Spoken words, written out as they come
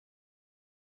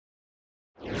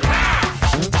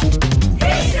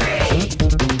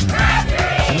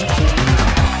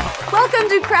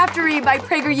Craftory by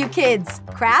PragerU Kids.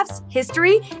 Crafts,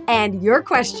 history, and your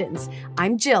questions.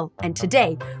 I'm Jill, and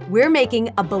today we're making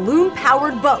a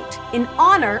balloon-powered boat in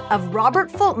honor of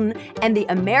Robert Fulton and the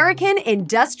American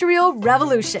Industrial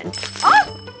Revolution.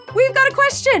 Oh, we've got a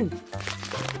question.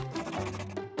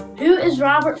 Who is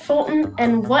Robert Fulton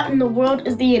and what in the world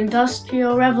is the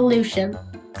Industrial Revolution?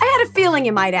 I had a feeling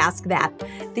you might ask that.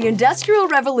 The Industrial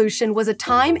Revolution was a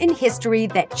time in history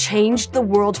that changed the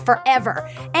world forever.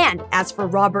 And as for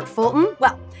Robert Fulton,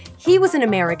 well, he was an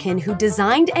American who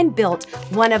designed and built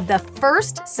one of the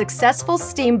first successful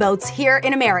steamboats here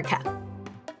in America.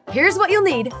 Here's what you'll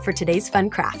need for today's fun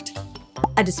craft.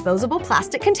 A disposable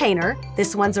plastic container,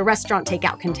 this one's a restaurant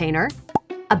takeout container,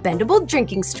 a bendable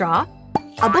drinking straw,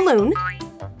 a balloon,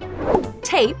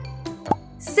 tape,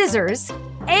 scissors,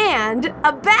 and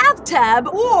a bathtub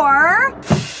or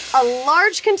a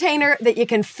large container that you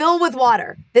can fill with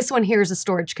water. This one here is a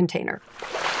storage container.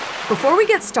 Before we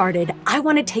get started, I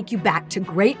want to take you back to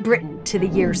Great Britain to the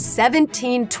year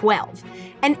 1712.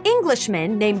 An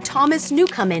Englishman named Thomas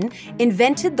Newcomen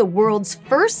invented the world's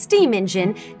first steam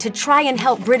engine to try and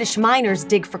help British miners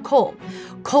dig for coal.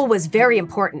 Coal was very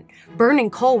important.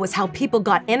 Burning coal was how people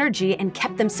got energy and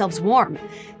kept themselves warm.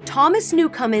 Thomas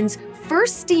Newcomen's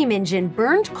first steam engine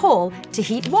burned coal to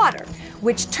heat water,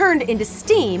 which turned into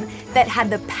steam that had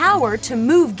the power to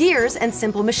move gears and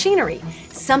simple machinery,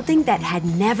 something that had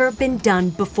never been done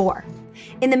before.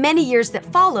 In the many years that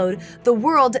followed, the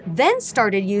world then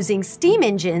started using steam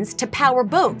engines to power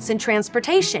boats and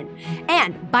transportation.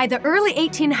 And by the early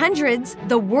 1800s,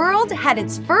 the world had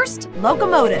its first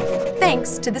locomotive,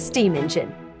 thanks to the steam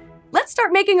engine. Let's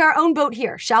start making our own boat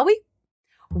here, shall we?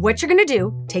 What you're gonna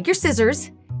do, take your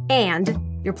scissors and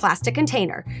your plastic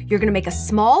container. You're gonna make a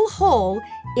small hole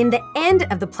in the end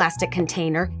of the plastic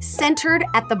container, centered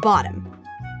at the bottom.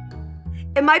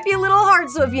 It might be a little hard,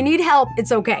 so if you need help,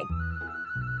 it's okay.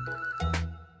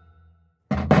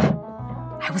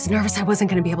 I was nervous I wasn't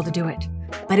gonna be able to do it,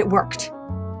 but it worked.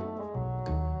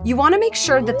 You wanna make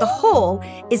sure that the hole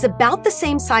is about the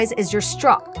same size as your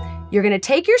straw. You're gonna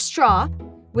take your straw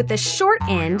with the short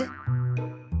end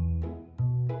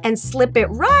and slip it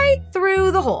right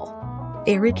through the hole,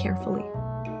 very carefully.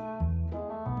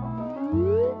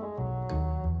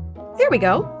 There we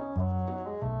go.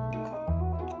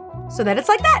 So that it's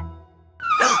like that.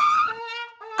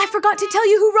 I forgot to tell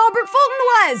you who Robert Fulton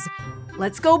was.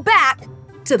 Let's go back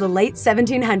to the late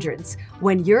 1700s,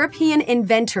 when European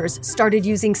inventors started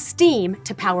using steam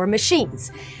to power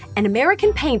machines. An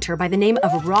American painter by the name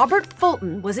of Robert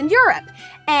Fulton was in Europe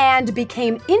and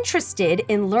became interested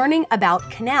in learning about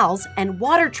canals and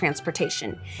water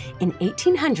transportation. In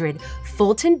 1800,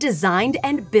 Fulton designed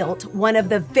and built one of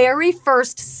the very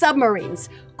first submarines,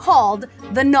 called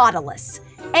the Nautilus.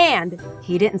 And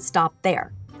he didn't stop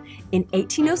there. In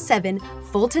 1807,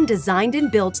 Fulton designed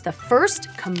and built the first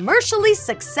commercially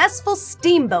successful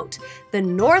steamboat, the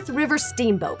North River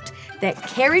Steamboat, that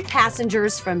carried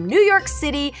passengers from New York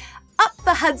City up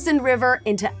the Hudson River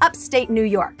into upstate New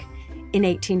York. In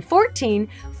 1814,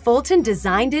 Fulton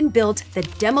designed and built the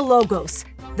Demologos,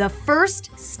 the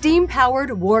first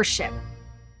steam-powered warship.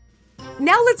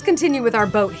 Now let's continue with our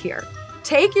boat here.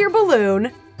 Take your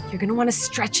balloon. You're gonna wanna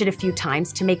stretch it a few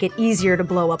times to make it easier to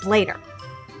blow up later.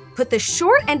 Put the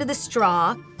short end of the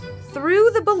straw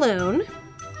through the balloon,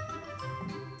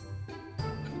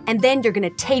 and then you're gonna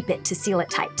tape it to seal it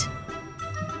tight.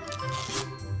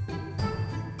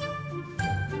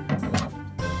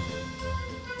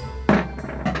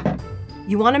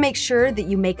 You wanna make sure that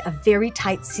you make a very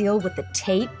tight seal with the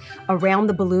tape around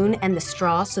the balloon and the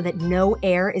straw so that no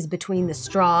air is between the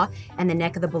straw and the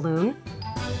neck of the balloon.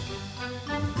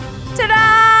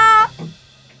 Ta-da!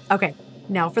 Okay,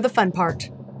 now for the fun part.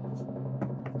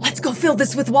 Let's go fill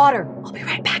this with water. I'll be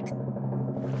right back.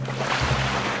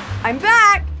 I'm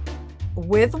back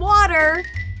with water.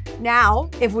 Now,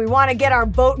 if we want to get our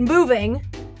boat moving,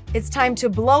 it's time to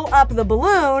blow up the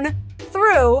balloon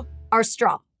through our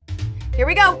straw. Here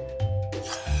we go.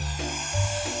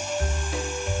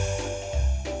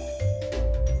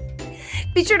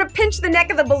 Be sure to pinch the neck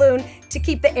of the balloon to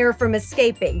keep the air from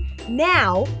escaping.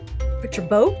 Now, put your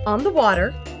boat on the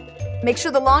water. Make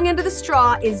sure the long end of the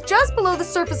straw is just below the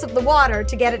surface of the water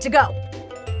to get it to go.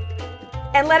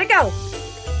 And let it go.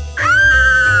 Ah!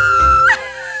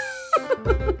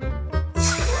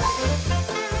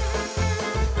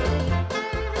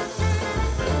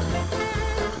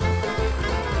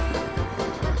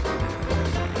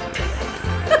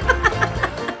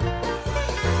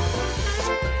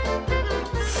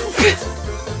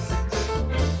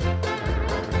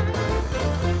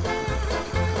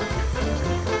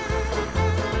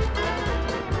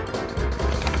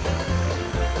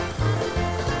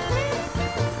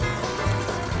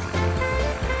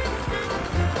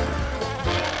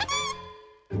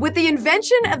 With the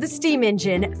invention of the steam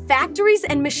engine, factories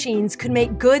and machines could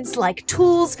make goods like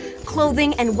tools,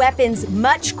 clothing, and weapons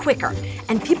much quicker,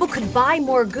 and people could buy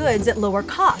more goods at lower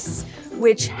costs,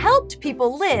 which helped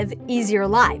people live easier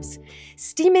lives.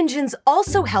 Steam engines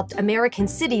also helped American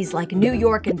cities like New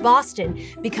York and Boston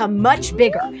become much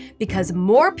bigger because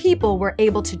more people were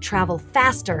able to travel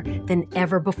faster than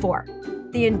ever before.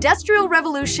 The Industrial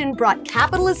Revolution brought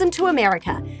capitalism to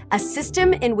America, a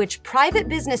system in which private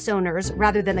business owners,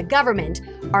 rather than the government,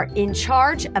 are in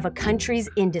charge of a country's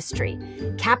industry.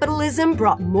 Capitalism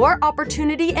brought more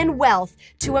opportunity and wealth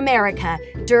to America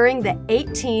during the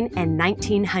 1800s and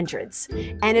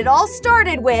 1900s. And it all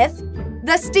started with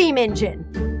the steam engine.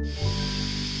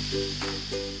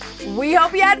 We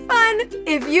hope you had fun.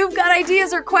 If you've got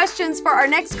ideas or questions for our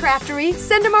next Craftory,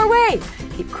 send them our way.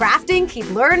 Keep crafting, keep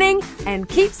learning, and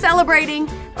keep celebrating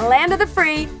land of the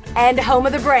free and home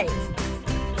of the brave.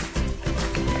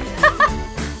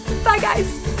 Bye, guys.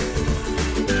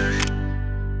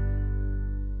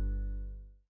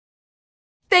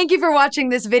 Thank you for watching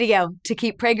this video. To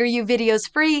keep PragerU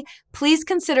videos free, please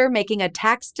consider making a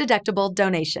tax-deductible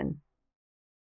donation.